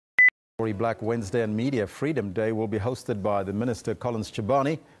Black Wednesday and Media Freedom Day will be hosted by the Minister Collins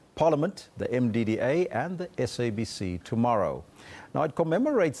Chabane, Parliament, the MDDA and the SABC tomorrow. Now, it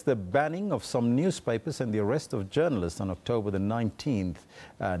commemorates the banning of some newspapers and the arrest of journalists on October the 19th,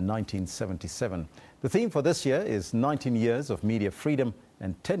 1977. The theme for this year is 19 years of media freedom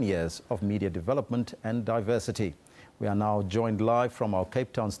and 10 years of media development and diversity. We are now joined live from our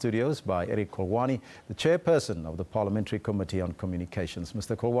Cape Town studios by Kholwane, the chairperson of the Parliamentary Committee on Communications.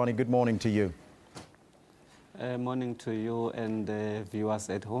 Mr. Kholwane, good morning to you. Morning to you and the viewers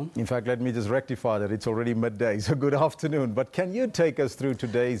at home. In fact, let me just rectify that it's already midday, so good afternoon. But can you take us through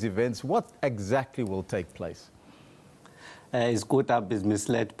today's events? What exactly will take place? It's good I've been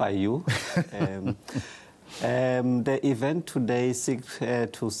misled by you. The event today seeks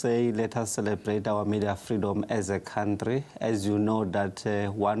to say, let us celebrate our media freedom as a country. As you know, that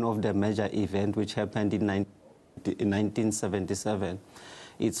one of the major events which happened in 1977,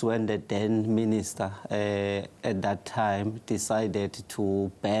 it's when the then minister at that time decided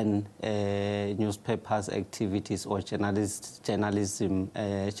to ban newspapers' activities or journalist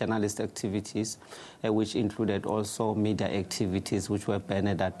activities, which included also media activities, which were banned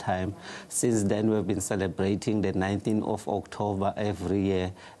at that time. Since then, we've been celebrating the 19th of October every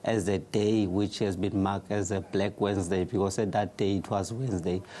year as a day which has been marked as a Black Wednesday, because at that day it was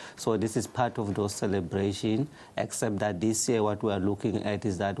Wednesday. So this is part of those celebrations, except that this year what we are looking at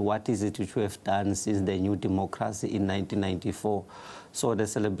is that what is it which we have done since the new democracy in 1994. So the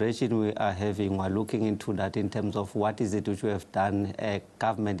celebration we are having, we're looking into that in terms of what is it which we have done,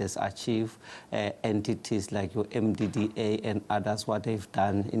 government has achieved, entities like your MDDA and others, what they've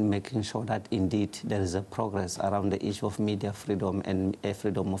done in making sure that indeed there is a progress around the issue of media freedom and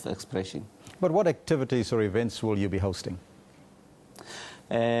freedom of expression. But what activities or events will you be hosting?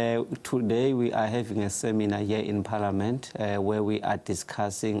 Today we are having a seminar here in Parliament where we are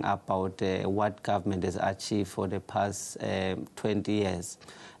discussing about what government has achieved for the past 20 years.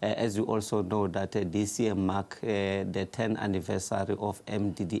 As you also know that this year marks the 10th anniversary of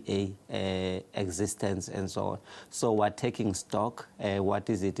MDDA existence and so on. So we're taking stock, what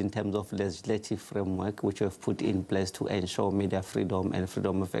is it in terms of legislative framework which we have put in place to ensure media freedom and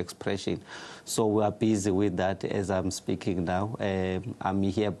freedom of expression. So we are busy with that as I'm speaking now. I'm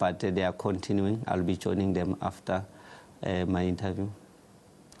here, but they are continuing. I'll be joining them after my interview.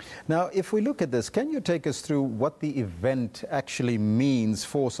 Now, if we look at this, can you take us through what the event actually means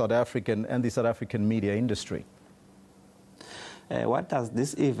for South African and the South African media industry? What does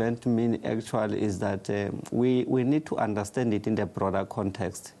this event mean actually is that we need to understand it in the broader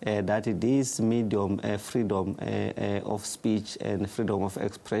context, that this medium freedom of speech and freedom of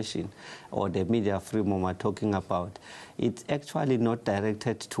expression, or the media freedom we're talking about, it's actually not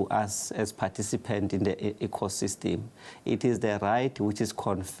directed to us as participants in the ecosystem. It is the right which is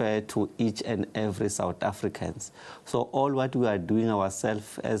conferred to each and every South Africans. So all what we are doing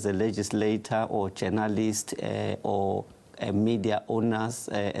ourselves as a legislator or journalist or media owners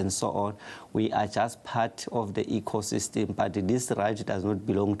and so on, we are just part of the ecosystem, but this right does not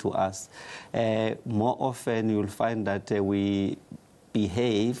belong to us. More often you'll find that we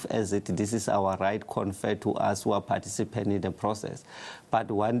behave as if this is our right conferred to us who are participating in the process.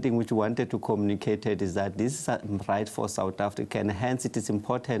 But one thing which we wanted to communicate is that this is a right for South Africa, and hence it is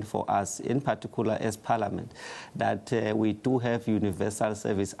important for us, in particular as Parliament, that we do have universal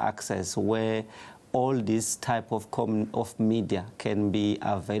service access where all this type of media can be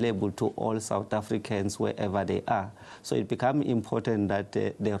available to all South Africans wherever they are. So it becomes important that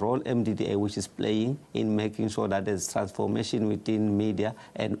the role MDDA which is playing in making sure that there's transformation within media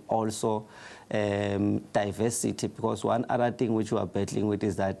and also diversity, because one other thing which we are battling with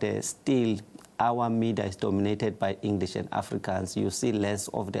is that still our media is dominated by English and Afrikaans. You see less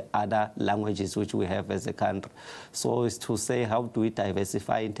of the other languages which we have as a country. So it's to say, how do we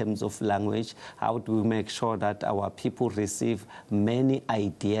diversify in terms of language? How do we make sure that our people receive many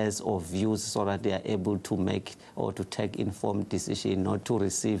ideas or views so that they are able to make or to take informed decisions, not to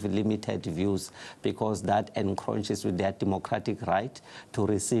receive limited views, because that encroaches with their democratic right to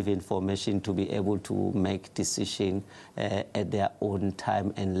receive information, to be able to make decisions at their own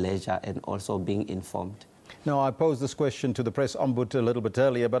time and leisure, and also being informed. Now, I posed this question to the press ombudsman a little bit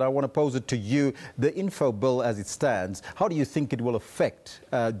earlier, but I want to pose it to you. The info bill as it stands, how do you think it will affect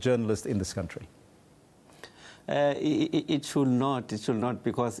journalists in this country? It should not,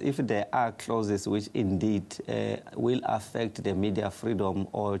 because if there are clauses which indeed will affect the media freedom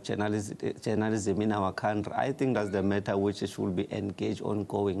or journalism in our country, I think that's the matter which should be engaged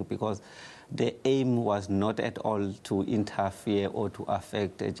ongoing, because the aim was not at all to interfere or to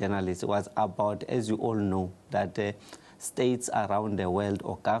affect journalists. It was about, as you all know, that states around the world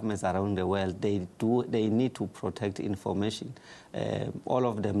or governments around the world, they need to protect information. All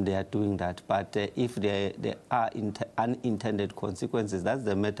of them, they are doing that. But if there are unintended consequences, that's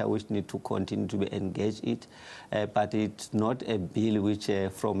the matter which need to continue to be engaged in. But it's not a bill which,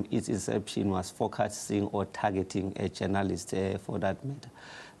 from its inception, was focusing or targeting a journalist for that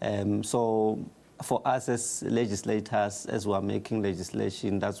matter. So for us as legislators, as we are making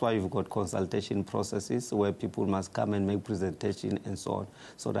legislation, that's why we've got consultation processes where people must come and make presentation and so on,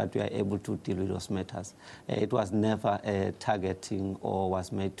 so that we are able to deal with those matters. It was never targeting or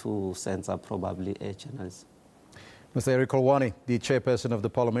was made to censor probably a journalist. Mr. Eric Kholwane, the chairperson of the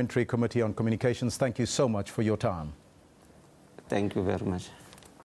Parliamentary Committee on Communications, thank you so much for your time. Thank you very much.